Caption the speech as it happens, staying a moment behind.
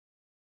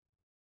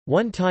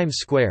1 Times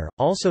Square,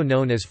 also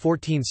known as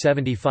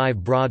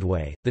 1475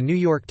 Broadway, the New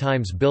York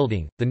Times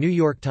Building, the New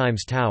York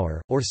Times Tower,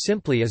 or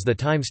simply as the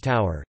Times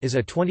Tower, is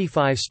a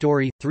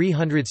 25-story,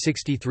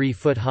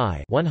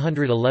 363-foot-high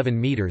 (111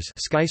 meters)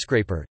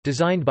 skyscraper,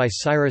 designed by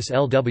Cyrus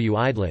L. W.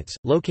 Eidlitz,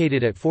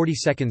 located at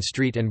 42nd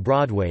Street and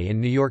Broadway in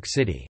New York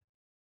City.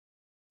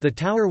 The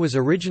tower was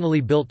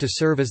originally built to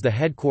serve as the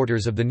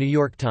headquarters of the New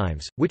York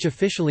Times, which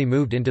officially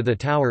moved into the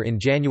tower in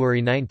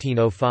January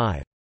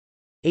 1905.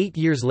 8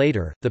 years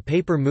later, the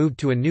paper moved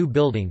to a new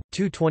building,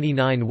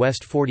 229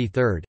 West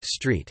 43rd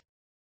Street.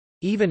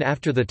 Even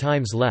after the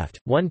Times left,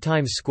 1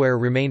 Times Square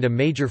remained a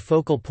major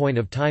focal point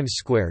of Times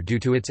Square due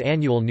to its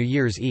annual New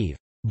Year's Eve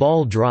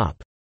ball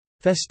drop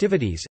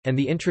festivities, and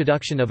the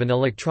introduction of an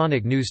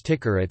electronic news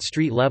ticker at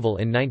street level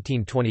in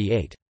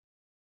 1928.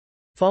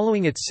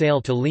 Following its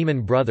sale to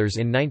Lehman Brothers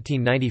in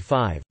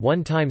 1995,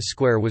 1 Times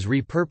Square was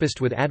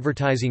repurposed with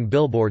advertising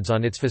billboards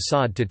on its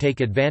facade to take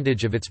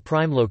advantage of its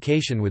prime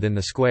location within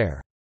the square.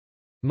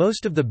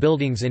 Most of the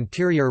building's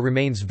interior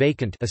remains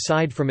vacant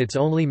aside from its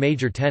only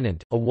major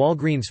tenant, a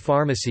Walgreens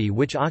pharmacy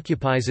which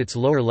occupies its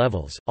lower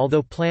levels,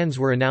 although plans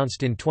were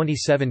announced in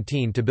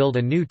 2017 to build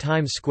a new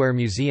Times Square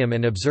museum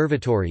and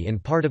observatory in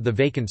part of the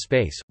vacant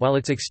space, while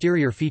its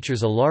exterior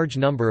features a large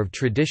number of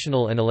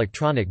traditional and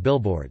electronic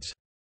billboards.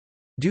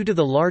 Due to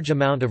the large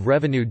amount of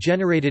revenue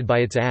generated by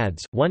its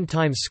ads, 1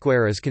 Times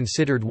Square is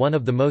considered one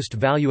of the most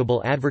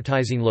valuable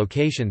advertising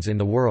locations in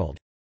the world.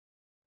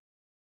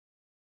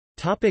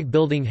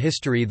 Building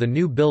history. The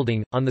new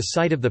building, on the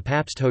site of the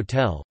Pabst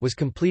Hotel, was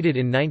completed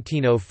in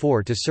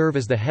 1904 to serve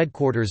as the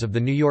headquarters of the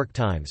New York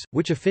Times,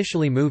 which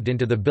officially moved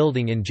into the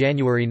building in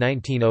January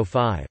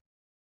 1905.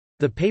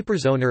 The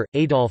paper's owner,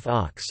 Adolph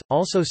Ochs,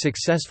 also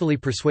successfully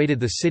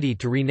persuaded the city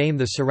to rename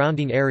the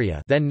surrounding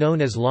area, then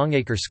known as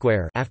Longacre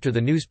Square, after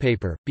the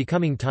newspaper,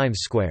 becoming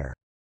Times Square.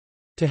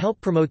 To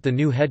help promote the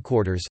new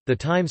headquarters, the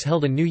Times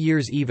held a New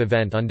Year's Eve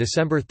event on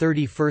December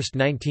 31,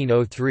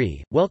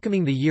 1903,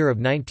 welcoming the year of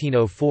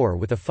 1904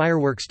 with a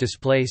fireworks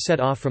display set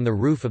off from the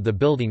roof of the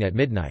building at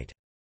midnight.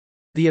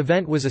 The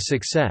event was a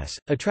success,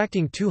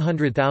 attracting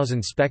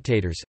 200,000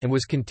 spectators, and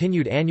was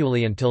continued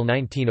annually until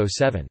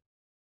 1907.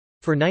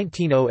 For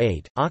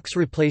 1908, Ochs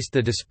replaced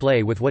the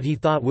display with what he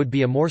thought would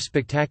be a more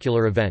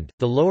spectacular event,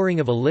 the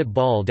lowering of a lit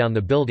ball down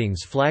the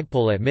building's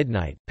flagpole at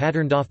midnight,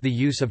 patterned off the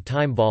use of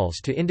time balls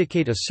to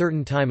indicate a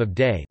certain time of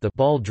day. The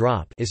ball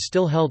drop is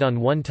still held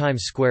on 1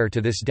 Times Square to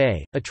this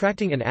day,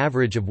 attracting an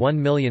average of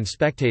 1 million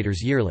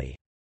spectators yearly.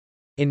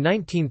 In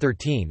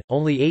 1913,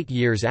 only 8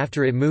 years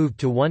after it moved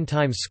to 1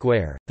 Times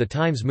Square, the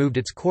Times moved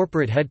its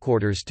corporate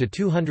headquarters to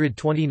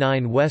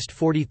 229 West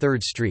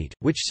 43rd Street,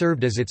 which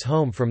served as its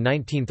home from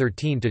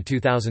 1913 to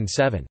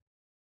 2007.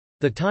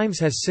 The Times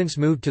has since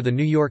moved to the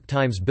New York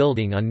Times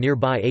building on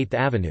nearby 8th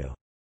Avenue.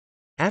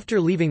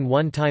 After leaving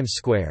 1 Times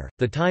Square,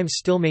 the Times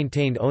still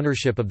maintained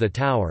ownership of the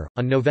tower.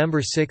 On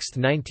November 6,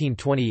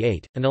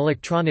 1928, an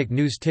electronic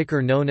news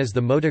ticker known as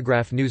the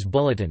Motograph News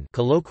Bulletin,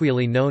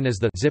 colloquially known as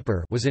the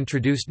Zipper, was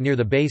introduced near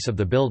the base of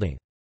the building.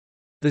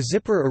 The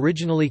Zipper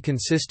originally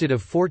consisted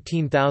of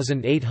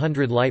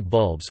 14,800 light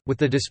bulbs, with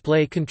the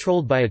display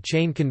controlled by a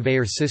chain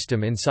conveyor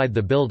system inside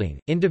the building.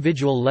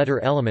 Individual letter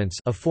elements,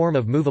 a form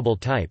of movable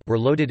type, were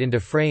loaded into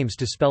frames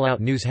to spell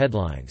out news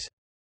headlines.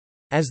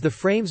 As the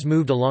frames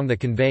moved along the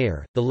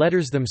conveyor, the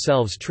letters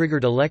themselves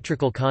triggered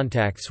electrical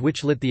contacts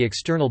which lit the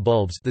external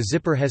bulbs. The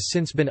Zipper has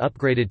since been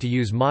upgraded to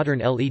use modern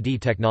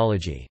LED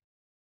technology.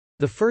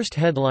 The first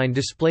headline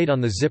displayed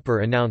on the Zipper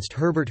announced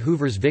Herbert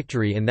Hoover's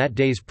victory in that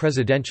day's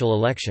presidential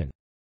election.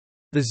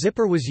 The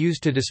Zipper was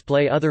used to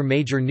display other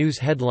major news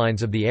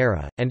headlines of the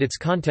era, and its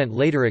content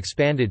later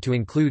expanded to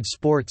include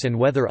sports and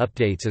weather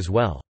updates as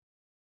well.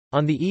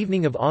 On the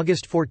evening of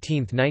August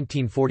 14,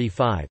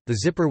 1945, the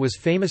Zipper was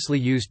famously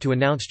used to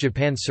announce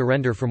Japan's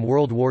surrender from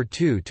World War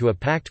II to a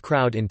packed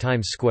crowd in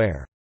Times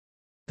Square.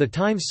 The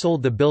Times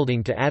sold the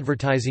building to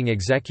advertising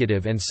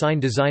executive and sign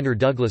designer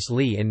Douglas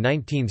Lee in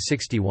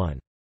 1961.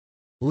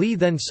 Lee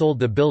then sold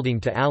the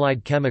building to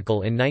Allied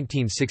Chemical in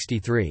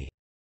 1963.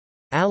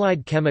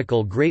 Allied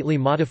Chemical greatly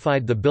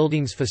modified the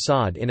building's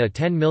facade in a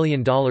 $10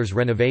 million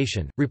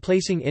renovation,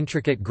 replacing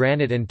intricate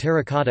granite and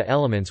terracotta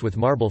elements with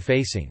marble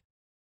facing.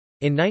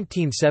 In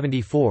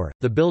 1974,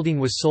 the building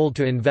was sold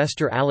to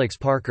investor Alex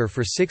Parker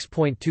for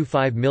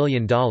 $6.25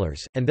 million,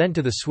 and then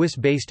to the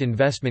Swiss-based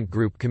investment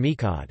group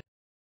Camicod.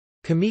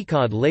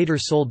 Camicod later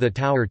sold the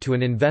tower to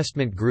an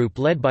investment group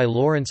led by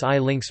Lawrence I.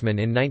 Linksman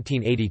in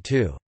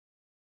 1982.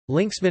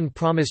 Linksman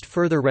promised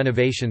further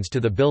renovations to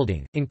the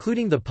building,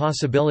 including the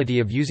possibility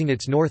of using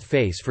its north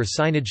face for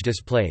signage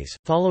displays.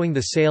 Following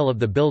the sale of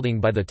the building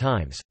by the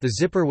Times, the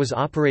Zipper was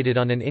operated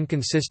on an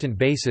inconsistent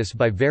basis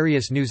by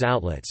various news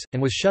outlets,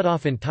 and was shut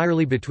off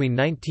entirely between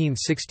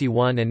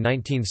 1961 and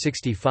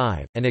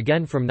 1965, and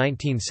again from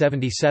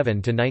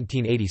 1977 to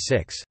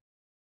 1986.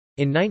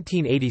 In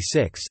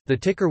 1986, the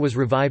ticker was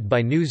revived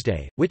by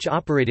Newsday, which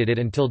operated it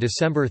until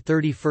December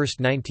 31,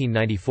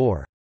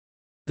 1994.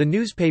 The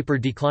newspaper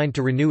declined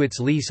to renew its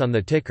lease on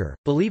the ticker,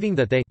 believing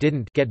that they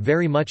didn't get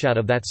very much out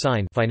of that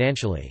sign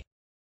financially.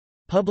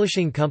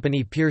 Publishing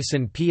company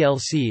Pearson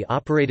plc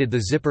operated the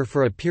Zipper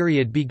for a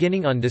period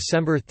beginning on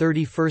December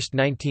 31,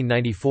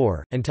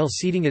 1994, until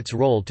ceding its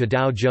role to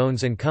Dow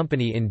Jones &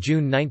 Company in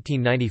June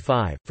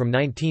 1995. From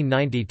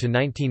 1990 to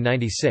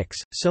 1996,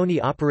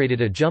 Sony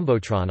operated a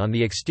jumbotron on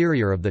the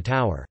exterior of the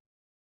tower.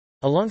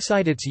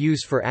 Alongside its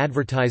use for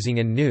advertising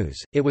and news,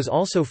 it was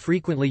also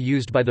frequently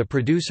used by the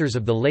producers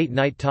of the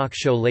late-night talk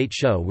show Late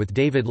Show with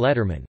David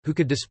Letterman, who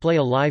could display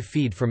a live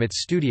feed from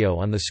its studio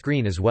on the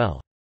screen as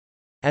well.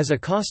 As a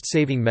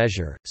cost-saving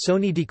measure,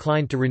 Sony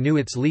declined to renew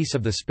its lease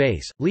of the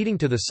space, leading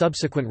to the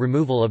subsequent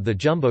removal of the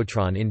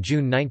jumbotron in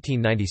June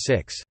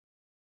 1996.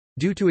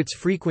 Due to its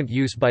frequent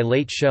use by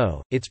Late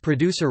Show, its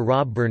producer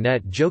Rob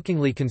Burnett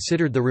jokingly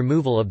considered the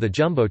removal of the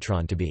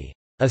jumbotron to be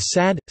a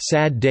sad,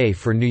 sad day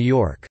for New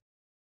York.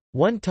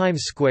 One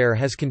Times Square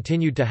has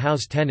continued to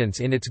house tenants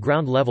in its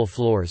ground-level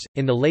floors.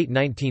 In the late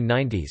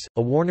 1990s,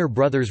 a Warner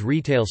Brothers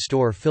retail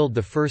store filled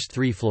the first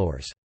 3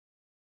 floors.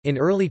 In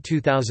early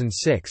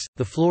 2006,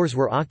 the floors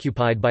were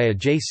occupied by a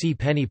J.C.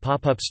 Penney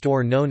pop-up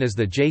store known as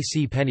the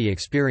J.C. Penney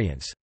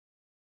Experience.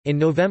 In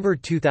November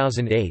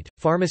 2008,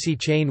 pharmacy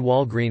chain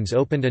Walgreens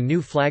opened a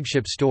new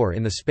flagship store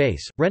in the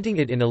space, renting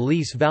it in a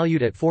lease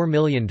valued at $4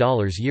 million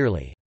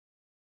yearly.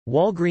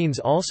 Walgreens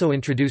also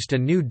introduced a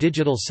new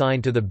digital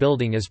sign to the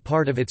building as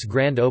part of its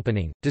grand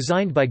opening,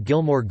 designed by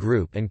Gilmore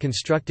Group and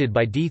constructed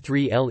by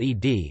D3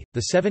 LED.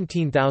 The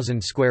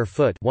 17,000 square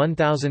foot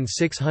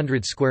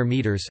 (1,600 square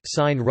meters)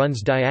 sign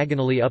runs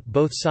diagonally up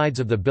both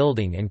sides of the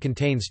building and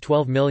contains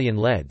 12 million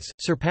LEDs,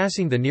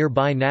 surpassing the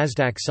nearby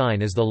Nasdaq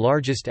sign as the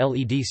largest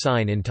LED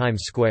sign in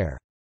Times Square.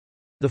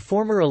 The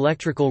former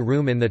electrical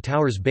room in the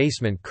tower's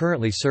basement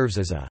currently serves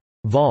as a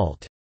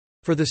vault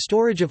for the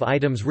storage of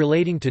items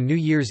relating to New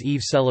Year's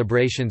Eve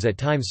celebrations at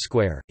Times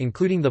Square,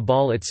 including the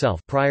ball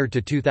itself prior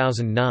to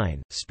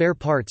 2009, spare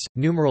parts,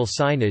 numeral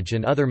signage,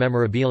 and other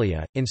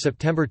memorabilia. In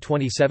September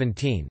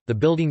 2017, the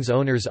building's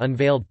owners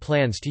unveiled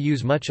plans to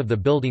use much of the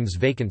building's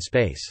vacant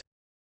space.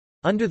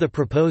 Under the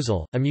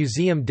proposal, a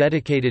museum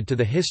dedicated to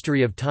the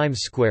history of Times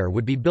Square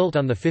would be built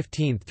on the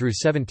 15th through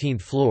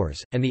 17th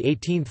floors, and the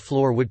 18th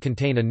floor would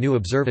contain a new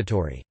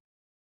observatory.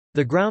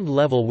 The ground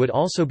level would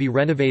also be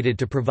renovated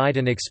to provide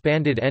an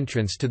expanded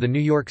entrance to the New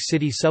York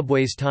City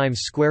Subway's Times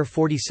Square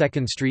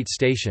 42nd Street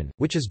station,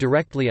 which is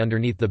directly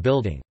underneath the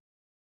building.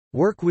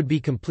 Work would be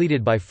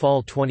completed by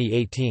fall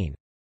 2018.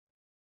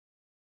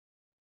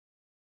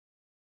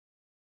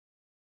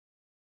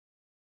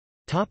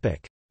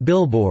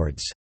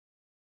 Billboards.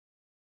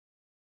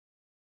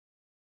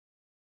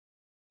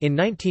 In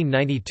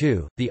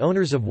 1992, the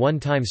owners of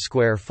One Times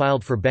Square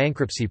filed for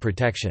bankruptcy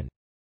protection.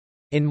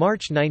 In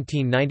March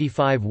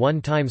 1995,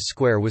 One Times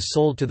Square was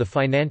sold to the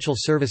financial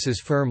services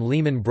firm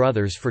Lehman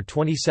Brothers for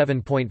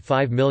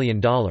 $27.5 million.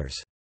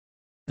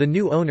 The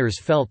new owners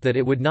felt that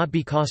it would not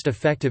be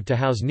cost-effective to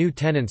house new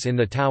tenants in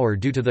the tower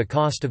due to the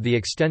cost of the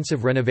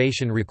extensive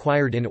renovation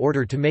required in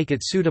order to make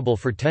it suitable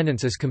for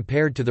tenants as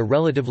compared to the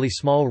relatively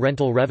small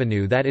rental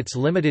revenue that its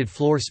limited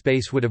floor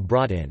space would have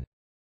brought in.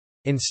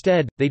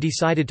 Instead, they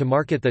decided to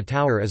market the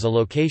tower as a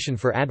location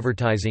for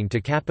advertising to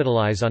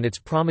capitalize on its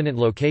prominent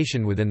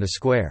location within the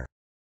square.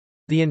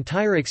 The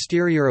entire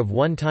exterior of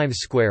One Times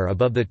Square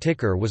above the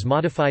ticker was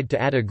modified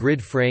to add a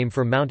grid frame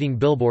for mounting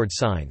billboard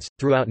signs.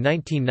 Throughout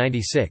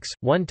 1996,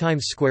 One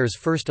Times Square's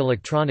first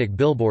electronic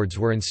billboards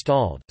were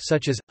installed,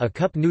 such as a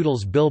cup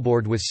noodles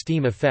billboard with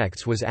steam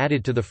effects was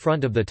added to the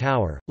front of the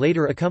tower,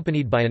 later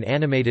accompanied by an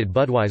animated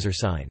Budweiser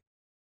sign.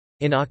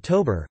 In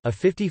October, a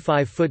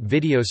 55-foot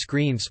video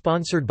screen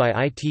sponsored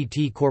by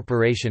ITT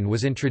Corporation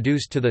was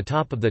introduced to the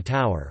top of the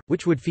tower,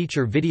 which would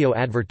feature video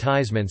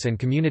advertisements and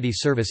community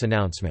service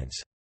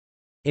announcements.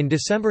 In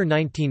December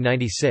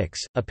 1996,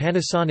 a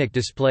Panasonic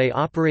display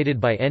operated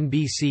by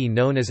NBC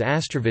known as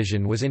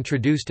Astrovision was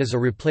introduced as a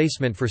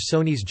replacement for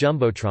Sony's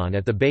Jumbotron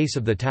at the base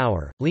of the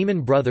tower.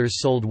 Lehman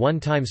Brothers sold One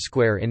Times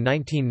Square in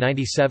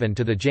 1997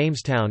 to the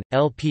Jamestown,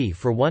 LP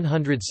for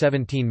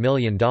 $117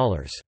 million.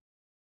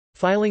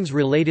 Filings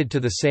related to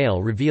the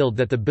sale revealed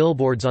that the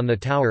billboards on the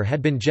tower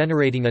had been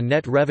generating a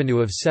net revenue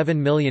of $7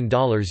 million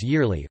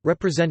yearly,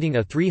 representing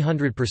a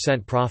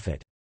 300%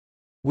 profit.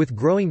 With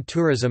growing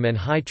tourism and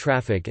high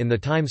traffic in the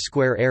Times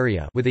Square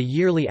area with a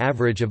yearly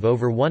average of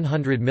over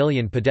 100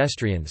 million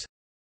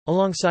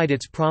pedestrians—alongside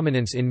its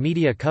prominence in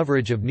media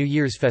coverage of New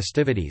Year's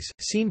festivities,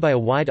 seen by a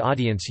wide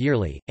audience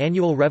yearly,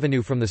 annual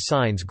revenue from the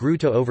signs grew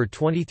to over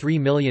 $23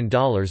 million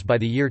by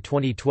the year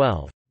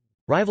 2012,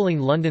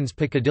 rivaling London's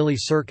Piccadilly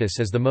Circus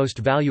as the most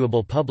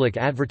valuable public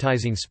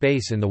advertising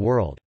space in the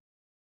world.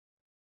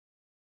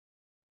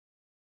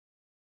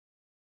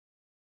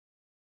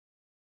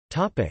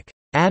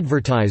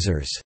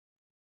 Advertisers.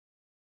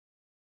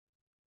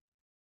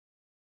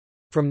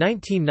 From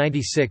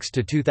 1996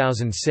 to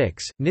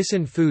 2006,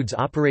 Nissin Foods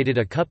operated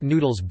a cup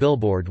noodles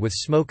billboard with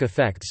smoke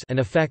effects, an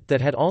effect that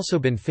had also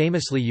been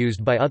famously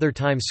used by other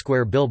Times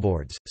Square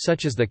billboards,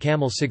 such as the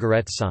Camel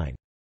cigarettes sign.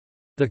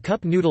 The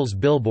Cup Noodles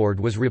billboard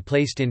was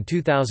replaced in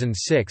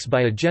 2006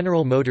 by a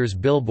General Motors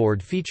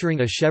billboard featuring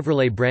a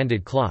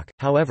Chevrolet-branded clock.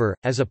 However,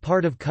 as a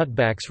part of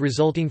cutbacks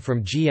resulting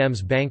from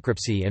GM's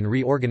bankruptcy and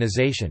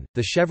reorganization,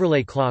 the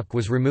Chevrolet clock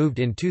was removed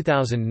in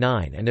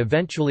 2009 and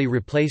eventually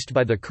replaced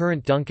by the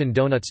current Dunkin'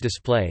 Donuts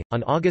display.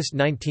 On August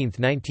 19,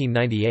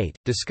 1998,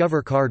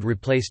 Discover Card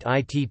replaced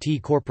ITT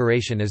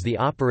Corporation as the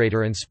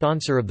operator and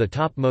sponsor of the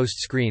topmost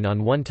screen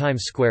on One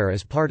Times Square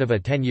as part of a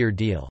 10-year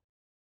deal.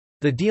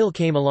 The deal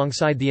came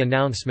alongside the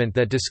announcement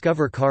that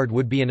Discover Card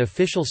would be an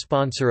official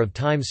sponsor of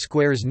Times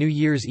Square's New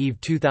Year's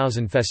Eve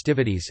 2000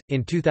 festivities.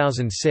 In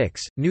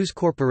 2006, News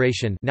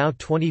Corporation, now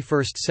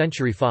 21st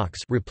Century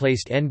Fox,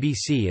 replaced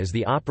NBC as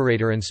the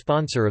operator and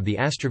sponsor of the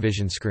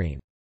Astrovision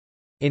screen.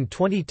 In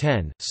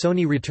 2010,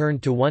 Sony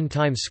returned to One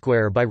Times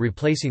Square by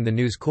replacing the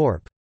News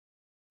Corp.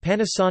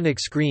 Panasonic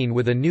screen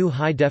with a new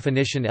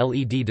high-definition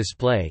LED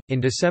display. In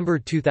December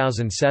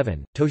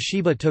 2007,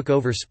 Toshiba took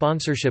over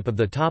sponsorship of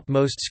the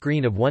topmost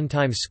screen of One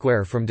Times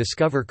Square from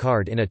Discover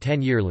Card in a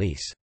 10-year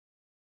lease.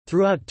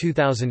 Throughout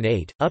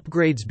 2008,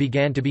 upgrades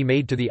began to be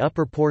made to the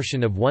upper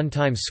portion of One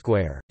Times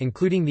Square,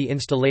 including the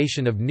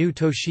installation of new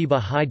Toshiba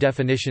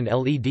high-definition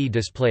LED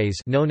displays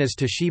known as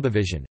Toshiba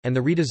Vision, and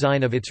the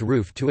redesign of its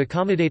roof to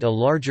accommodate a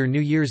larger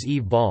New Year's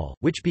Eve ball,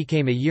 which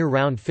became a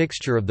year-round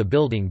fixture of the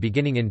building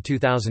beginning in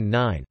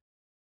 2009.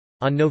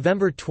 On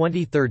November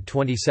 23,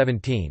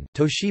 2017,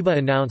 Toshiba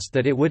announced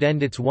that it would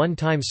end its One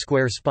Times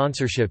Square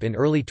sponsorship in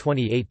early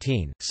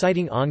 2018,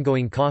 citing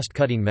ongoing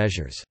cost-cutting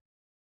measures.